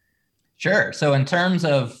 Sure. So in terms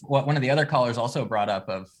of what one of the other callers also brought up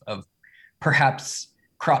of perhaps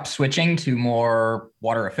crop switching to more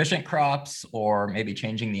water efficient crops, or maybe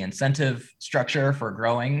changing the incentive structure for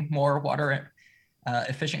growing more water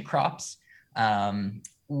efficient crops,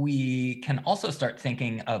 we can also start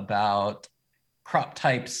thinking about crop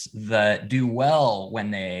types that do well when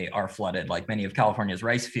they are flooded, like many of California's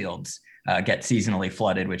rice fields get seasonally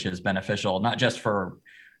flooded, which is beneficial not just for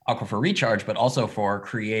aquifer recharge, but also for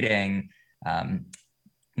creating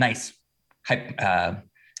nice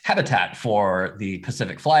habitat for the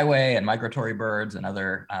Pacific flyway and migratory birds and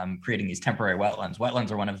other, creating these temporary wetlands.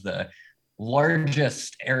 Wetlands are one of the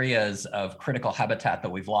largest areas of critical habitat that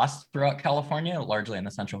we've lost throughout California, largely in the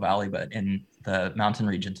Central Valley, but in the mountain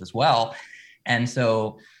regions as well. And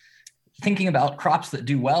so thinking about crops that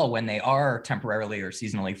do well when they are temporarily or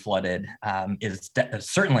seasonally flooded is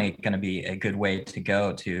certainly going to be a good way to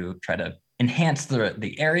go to try to enhance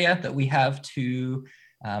the area that we have to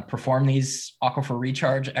perform these aquifer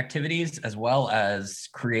recharge activities, as well as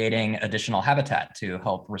creating additional habitat to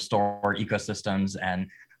help restore ecosystems and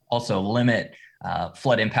also limit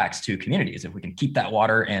flood impacts to communities. If we can keep that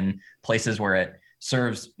water in places where it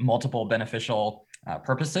serves multiple beneficial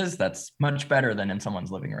purposes, that's much better than in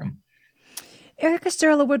someone's living room. Erica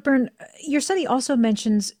Sterla Woodburn, your study also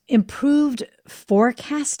mentions improved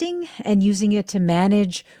forecasting and using it to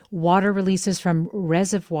manage water releases from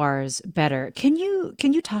reservoirs better. Can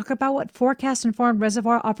you talk about what forecast-informed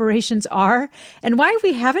reservoir operations are and why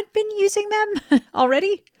we haven't been using them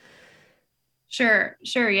already? Sure.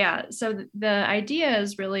 Yeah. So the idea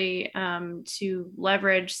is really to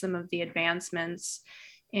leverage some of the advancements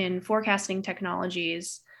in forecasting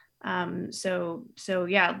technologies. So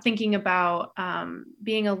thinking about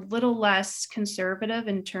being a little less conservative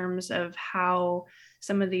in terms of how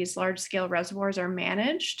some of these large scale reservoirs are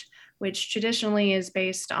managed, which traditionally is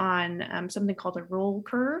based on something called a roll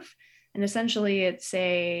curve. And essentially it's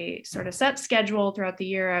a sort of set schedule throughout the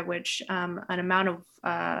year at which an amount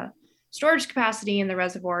of storage capacity in the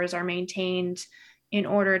reservoirs are maintained in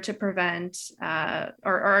order to prevent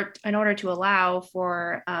or in order to allow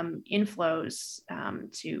for inflows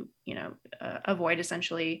to avoid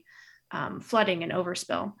essentially flooding and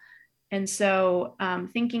overspill. And so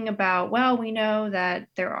thinking about, well, we know that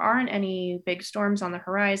there aren't any big storms on the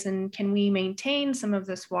horizon. Can we maintain some of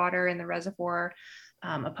this water in the reservoir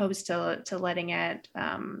opposed to letting it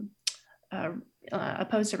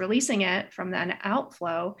opposed to releasing it from an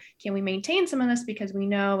outflow? Can we maintain some of this because we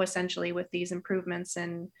know essentially with these improvements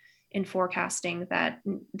in forecasting that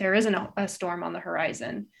there isn't a storm on the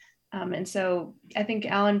horizon? And so I think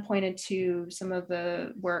Alan pointed to some of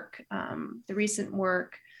the work, the recent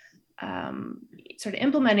work, sort of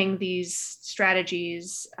implementing these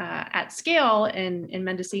strategies at scale in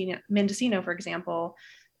Mendocino, for example.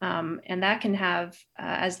 And that can have,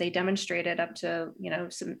 as they demonstrated, up to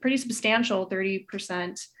some pretty substantial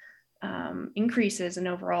 30% increases in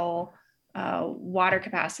overall water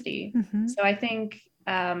capacity. Mm-hmm. So I think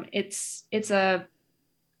it's a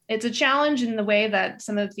challenge in the way that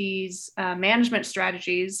some of these management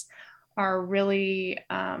strategies are really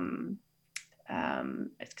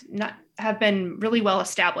have been really well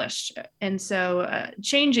established. And so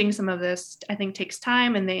changing some of this, I think, takes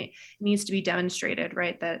time, and it needs to be demonstrated,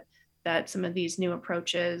 right, that some of these new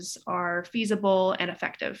approaches are feasible and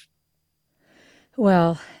effective.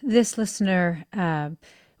 Well, this listener,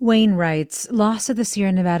 Wayne writes, loss of the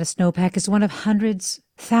Sierra Nevada snowpack is one of hundreds,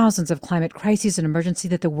 thousands of climate crises and emergency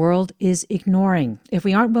that the world is ignoring. If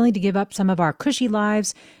we aren't willing to give up some of our cushy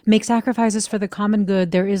lives, make sacrifices for the common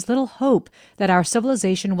good, there is little hope that our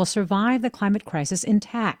civilization will survive the climate crisis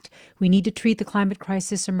intact. We need to treat the climate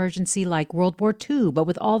crisis emergency like World War II, but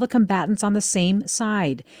with all the combatants on the same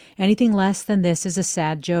side. Anything less than this is a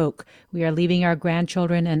sad joke. We are leaving our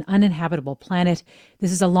grandchildren an uninhabitable planet.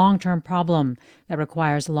 This is a long-term problem that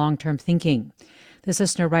requires long-term thinking. This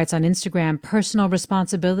listener writes on Instagram, personal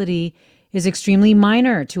responsibility is extremely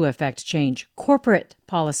minor to affect change. Corporate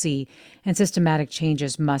policy and systematic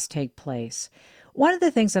changes must take place. One of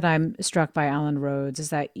the things that I'm struck by, Alan Rhodes,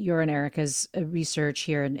 is that your and Erica's research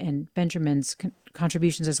here and Benjamin's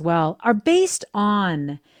contributions as well are based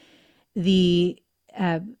on the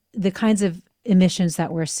kinds of emissions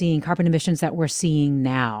that we're seeing, carbon emissions that we're seeing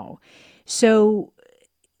now. So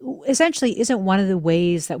essentially, isn't one of the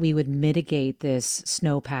ways that we would mitigate this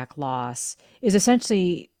snowpack loss is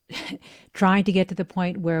essentially trying to get to the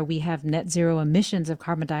point where we have net zero emissions of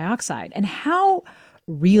carbon dioxide? And how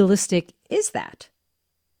realistic is that?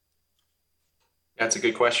 That's a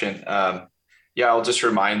good question. I'll just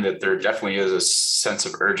remind that there definitely is a sense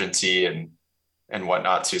of urgency and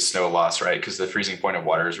whatnot to snow loss, right? Because the freezing point of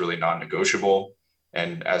water is really non-negotiable.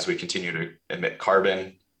 And as we continue to emit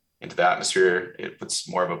carbon into the atmosphere, it puts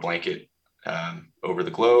more of a blanket over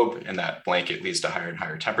the globe, and that blanket leads to higher and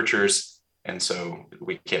higher temperatures. And so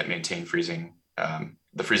we can't maintain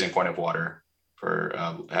the freezing point of water for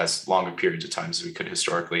as long periods of time as we could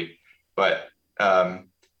historically. But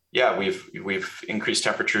we've increased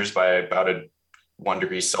temperatures by about 1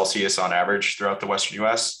 degree Celsius on average throughout the Western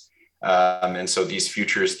US. And so these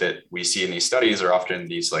futures that we see in these studies are often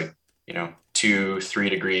these 2, 3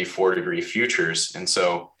 degree, 4 degree futures. And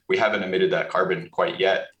so we haven't emitted that carbon quite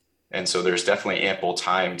yet. And so there's definitely ample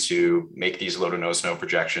time to make these low to no snow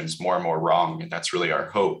projections more and more wrong. And that's really our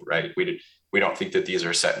hope, right? We don't think that these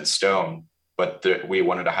are set in stone, but we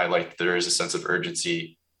wanted to highlight that there is a sense of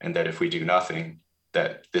urgency, and that if we do nothing,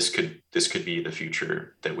 that this could be the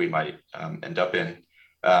future that we might end up in.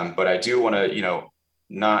 But I do want to,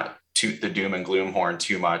 not toot the doom and gloom horn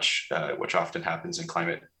too much, which often happens in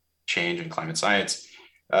climate change and climate science.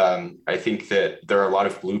 I think that there are a lot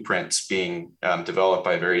of blueprints being developed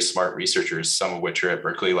by very smart researchers, some of which are at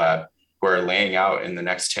Berkeley Lab, who are laying out in the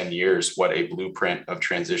next 10 years what a blueprint of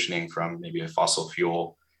transitioning from maybe a fossil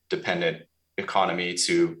fuel dependent economy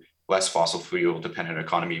to less fossil fuel dependent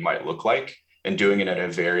economy might look like, and doing it in a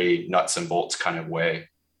very nuts and bolts kind of way.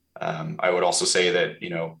 I would also say that,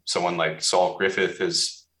 someone like Saul Griffith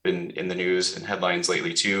has been in the news and headlines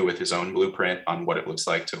lately too, with his own blueprint on what it looks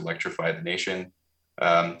like to electrify the nation.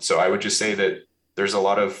 So I would just say that there's a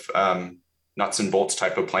lot of nuts and bolts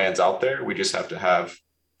type of plans out there. We just have to have,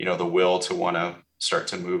 the will to want to start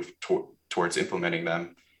to move towards implementing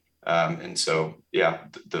them. And so,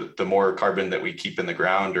 the more carbon that we keep in the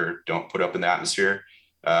ground or don't put up in the atmosphere,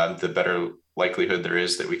 the better likelihood there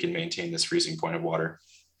is that we can maintain this freezing point of water.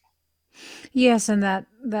 Yes, and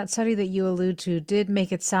that study that you allude to did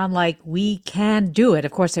make it sound like we can do it.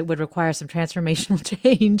 Of course, it would require some transformational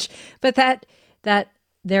change, but that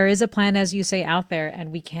there is a plan, as you say, out there,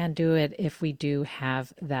 and we can do it if we do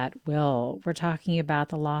have that will. We're talking about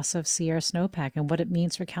the loss of Sierra snowpack and what it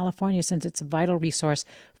means for California, since it's a vital resource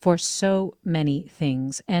for so many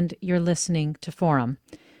things. And you're listening to Forum.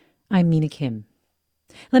 I'm Mina Kim.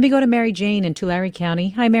 Let me go to Mary Jane in Tulare County.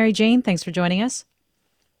 Hi, Mary Jane. Thanks for joining us.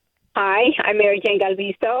 Hi, I'm Mary Jane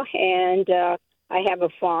Galvisto, and I have a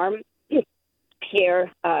farm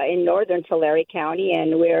here in northern Tulare County,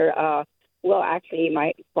 and we're actually,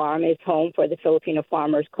 my farm is home for the Filipino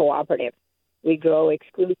Farmers Cooperative. We grow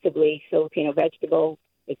exclusively Filipino vegetables.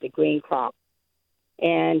 It's a green crop.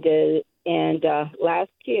 And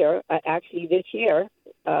last year, actually this year,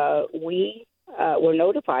 we were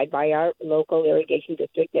notified by our local irrigation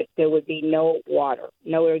district that there would be no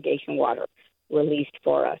irrigation water released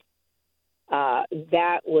for us.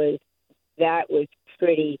 That was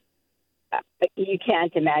pretty. You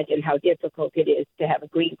can't imagine how difficult it is to have a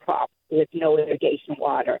green crop with no irrigation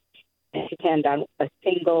water and depend on a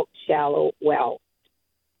single shallow well.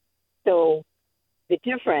 So the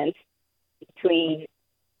difference between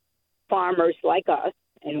farmers like us,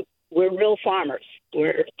 and we're real farmers.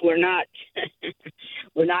 We're not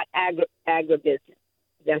we're not agribusiness.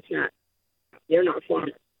 They're not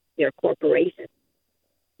farmers. They're corporations.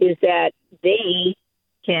 Is that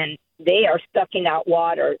they are sucking out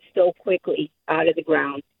water so quickly out of the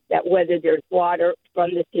ground that whether there's water from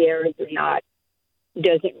the Sierras or not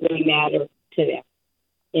doesn't really matter to them.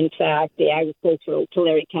 In fact, the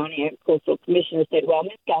Tulare County Agricultural Commissioner said, well,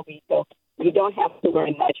 Ms. Galvisto, you don't have to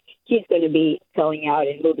worry much. He's going to be selling out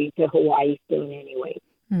and moving to Hawaii soon anyway.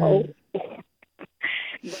 Oh.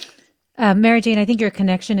 Mary Jane, I think your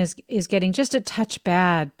connection is getting just a touch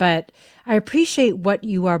bad, but I appreciate what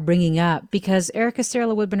you are bringing up because Erica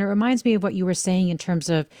Sarla Woodburn, it reminds me of what you were saying in terms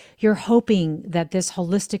of you're hoping that this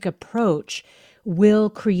holistic approach will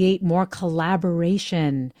create more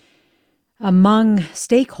collaboration among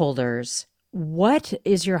stakeholders. What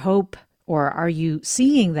is your hope, or are you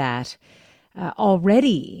seeing that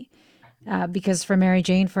already? Because for Mary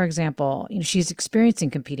Jane, for example, she's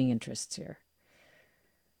experiencing competing interests here.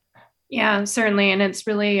 Yeah, certainly. And it's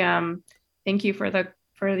really, thank you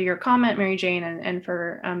for your comment, Mary Jane, and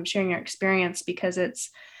for sharing your experience, because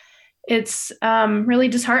it's really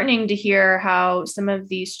disheartening to hear how some of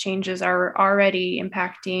these changes are already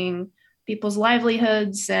impacting people's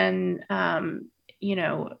livelihoods. And,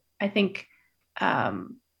 I think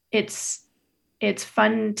it's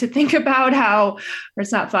fun to think about how, or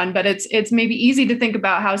it's not fun, but it's maybe easy to think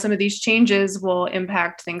about how some of these changes will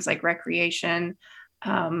impact things like recreation,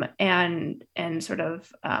 and sort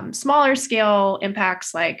of smaller scale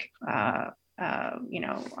impacts like our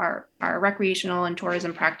recreational and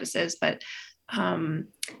tourism practices. But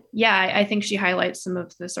I think she highlights some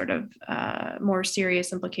of the sort of more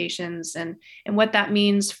serious implications and what that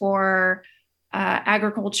means for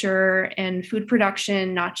agriculture and food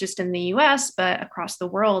production, not just in the U.S., but across the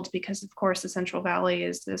world, because of course the Central Valley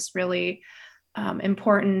is this really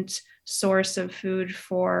important source of food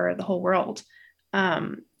for the whole world.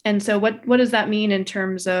 And so what does that mean in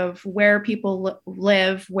terms of where people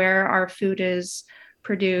live, where our food is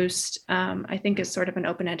produced? I think is sort of an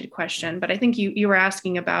open-ended question, but I think you were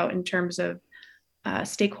asking about in terms of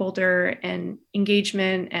stakeholder and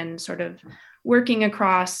engagement and sort of working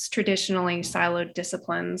across traditionally siloed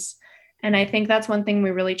disciplines. And I think that's one thing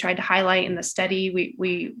we really tried to highlight in the study.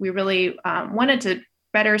 We really wanted to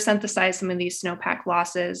better synthesize some of these snowpack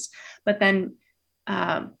losses, but then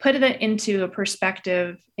put it into a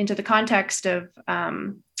perspective, into the context of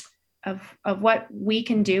what we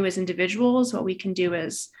can do as individuals, what we can do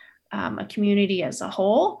as a community as a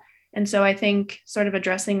whole. And so I think sort of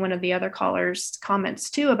addressing one of the other callers'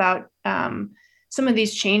 comments too about some of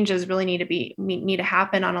these changes really need to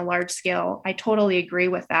happen on a large scale. I totally agree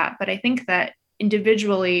with that. But I think that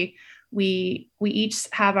individually, we each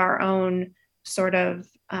have our own sort of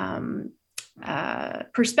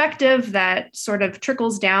perspective that sort of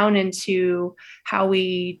trickles down into how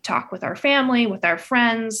we talk with our family, with our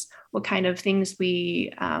friends, what kind of things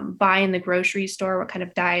we buy in the grocery store, what kind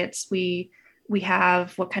of diets we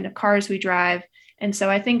have, what kind of cars we drive. And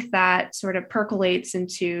so I think that sort of percolates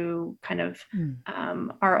into kind of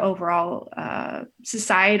our overall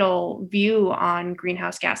societal view on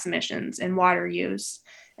greenhouse gas emissions and water use.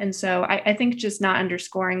 And so I think just not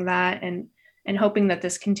underscoring that and hoping that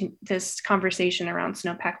this conversation around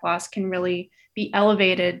snowpack loss can really be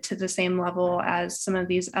elevated to the same level as some of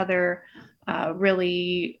these other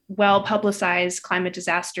really well-publicized climate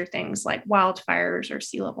disaster things like wildfires or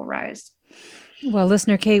sea level rise. Well,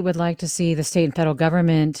 listener Kate would like to see the state and federal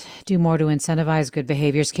government do more to incentivize good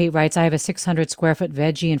behaviors. Kate writes, I have a 600-square-foot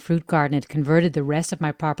veggie and fruit garden and converted the rest of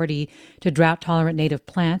my property to drought-tolerant native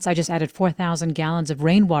plants. I just added 4,000 gallons of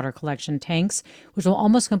rainwater collection tanks, which will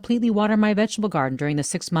almost completely water my vegetable garden during the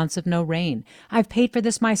 6 months of no rain. I've paid for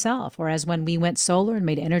this myself, whereas when we went solar and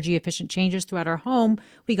made energy-efficient changes throughout our home,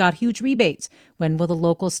 we got huge rebates. When will the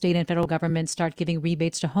local, state, and federal government start giving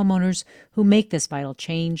rebates to homeowners who make this vital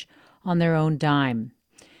change on their own dime?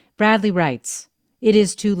 Bradley writes, it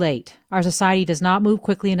is too late. Our society does not move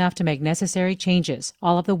quickly enough to make necessary changes.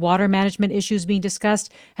 All of the water management issues being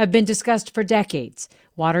discussed have been discussed for decades.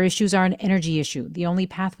 Water issues are an energy issue. The only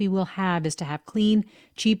path we will have is to have clean,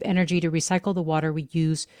 cheap energy to recycle the water we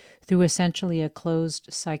use through essentially a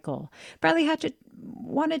closed cycle. Bradley Hatchett,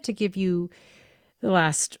 wanted to give you the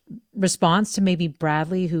last response to maybe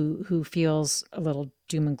Bradley, who feels a little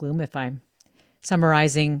doom and gloom, if I'm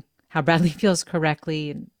summarizing how Bradley feels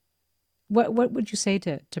correctly. And what would you say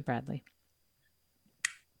to Bradley?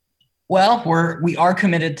 Well, we are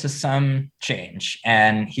committed to some change.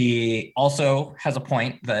 And he also has a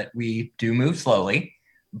point that we do move slowly.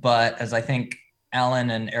 But as I think Alan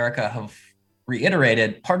and Erica have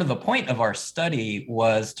reiterated, part of the point of our study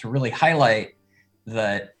was to really highlight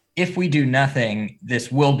that if we do nothing, this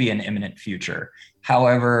will be an imminent future.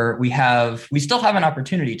 However, we still have an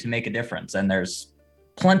opportunity to make a difference. And there's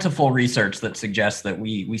plentiful research that suggests that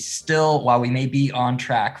we still, while we may be on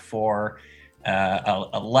track for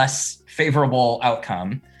a less favorable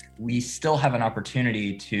outcome, we still have an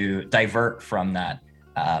opportunity to divert from that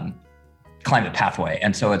climate pathway.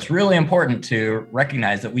 And so it's really important to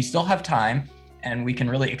recognize that we still have time and we can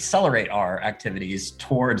really accelerate our activities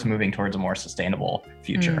towards moving towards a more sustainable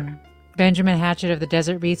future. Benjamin Hatchett of the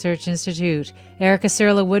Desert Research Institute, Erica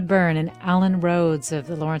Cyrilla Woodburn, and Alan Rhodes of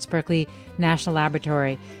the Lawrence Berkeley National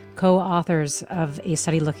Laboratory, co-authors of a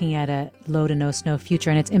study looking at a low to no snow future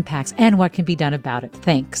and its impacts and what can be done about it.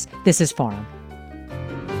 Thanks. This is Forum.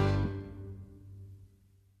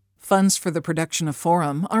 Funds for the production of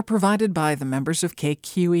Forum are provided by the members of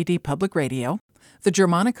KQED Public Radio, the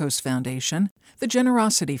Germanicos Foundation, the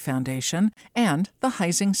Generosity Foundation, and the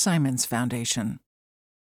Heising-Simons Foundation.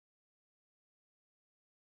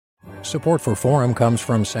 Support for Forum comes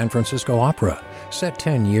from San Francisco Opera. Set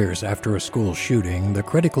 10 years after a school shooting, the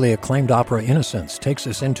critically acclaimed opera Innocence takes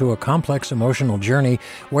us into a complex emotional journey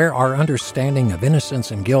where our understanding of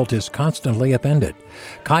innocence and guilt is constantly upended.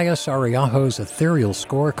 Kaya Sariaho's ethereal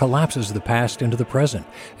score collapses the past into the present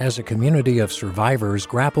as a community of survivors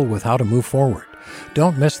grapple with how to move forward.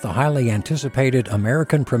 Don't miss the highly anticipated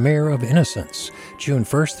American premiere of Innocence, June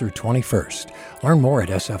 1st through 21st. Learn more at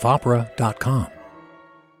sfopera.com.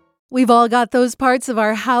 We've all got those parts of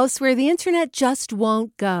our house where the internet just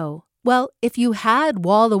won't go. Well, if you had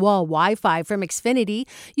wall-to-wall Wi-Fi from Xfinity,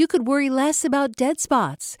 you could worry less about dead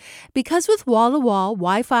spots. Because with wall-to-wall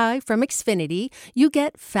Wi-Fi from Xfinity, you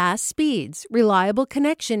get fast speeds, reliable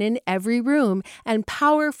connection in every room, and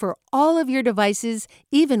power for all of your devices,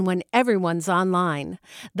 even when everyone's online.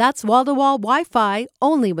 That's wall-to-wall Wi-Fi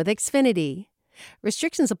only with Xfinity.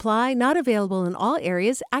 Restrictions apply, not available in all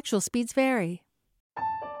areas. Actual speeds vary.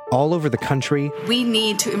 All over the country, we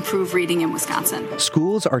need to improve reading in Wisconsin.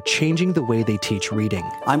 Schools are changing the way they teach reading.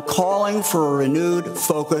 I'm calling for a renewed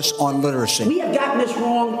focus on literacy. We have gotten this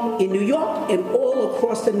wrong in New York and all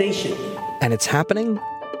across the nation. And it's happening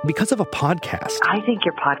because of a podcast. I think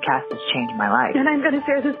your podcast has changed my life. And I'm going to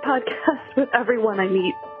share this podcast with everyone I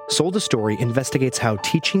meet. Sold a Story investigates how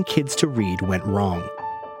teaching kids to read went wrong.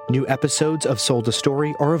 New episodes of Sold a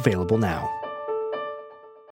Story are available now.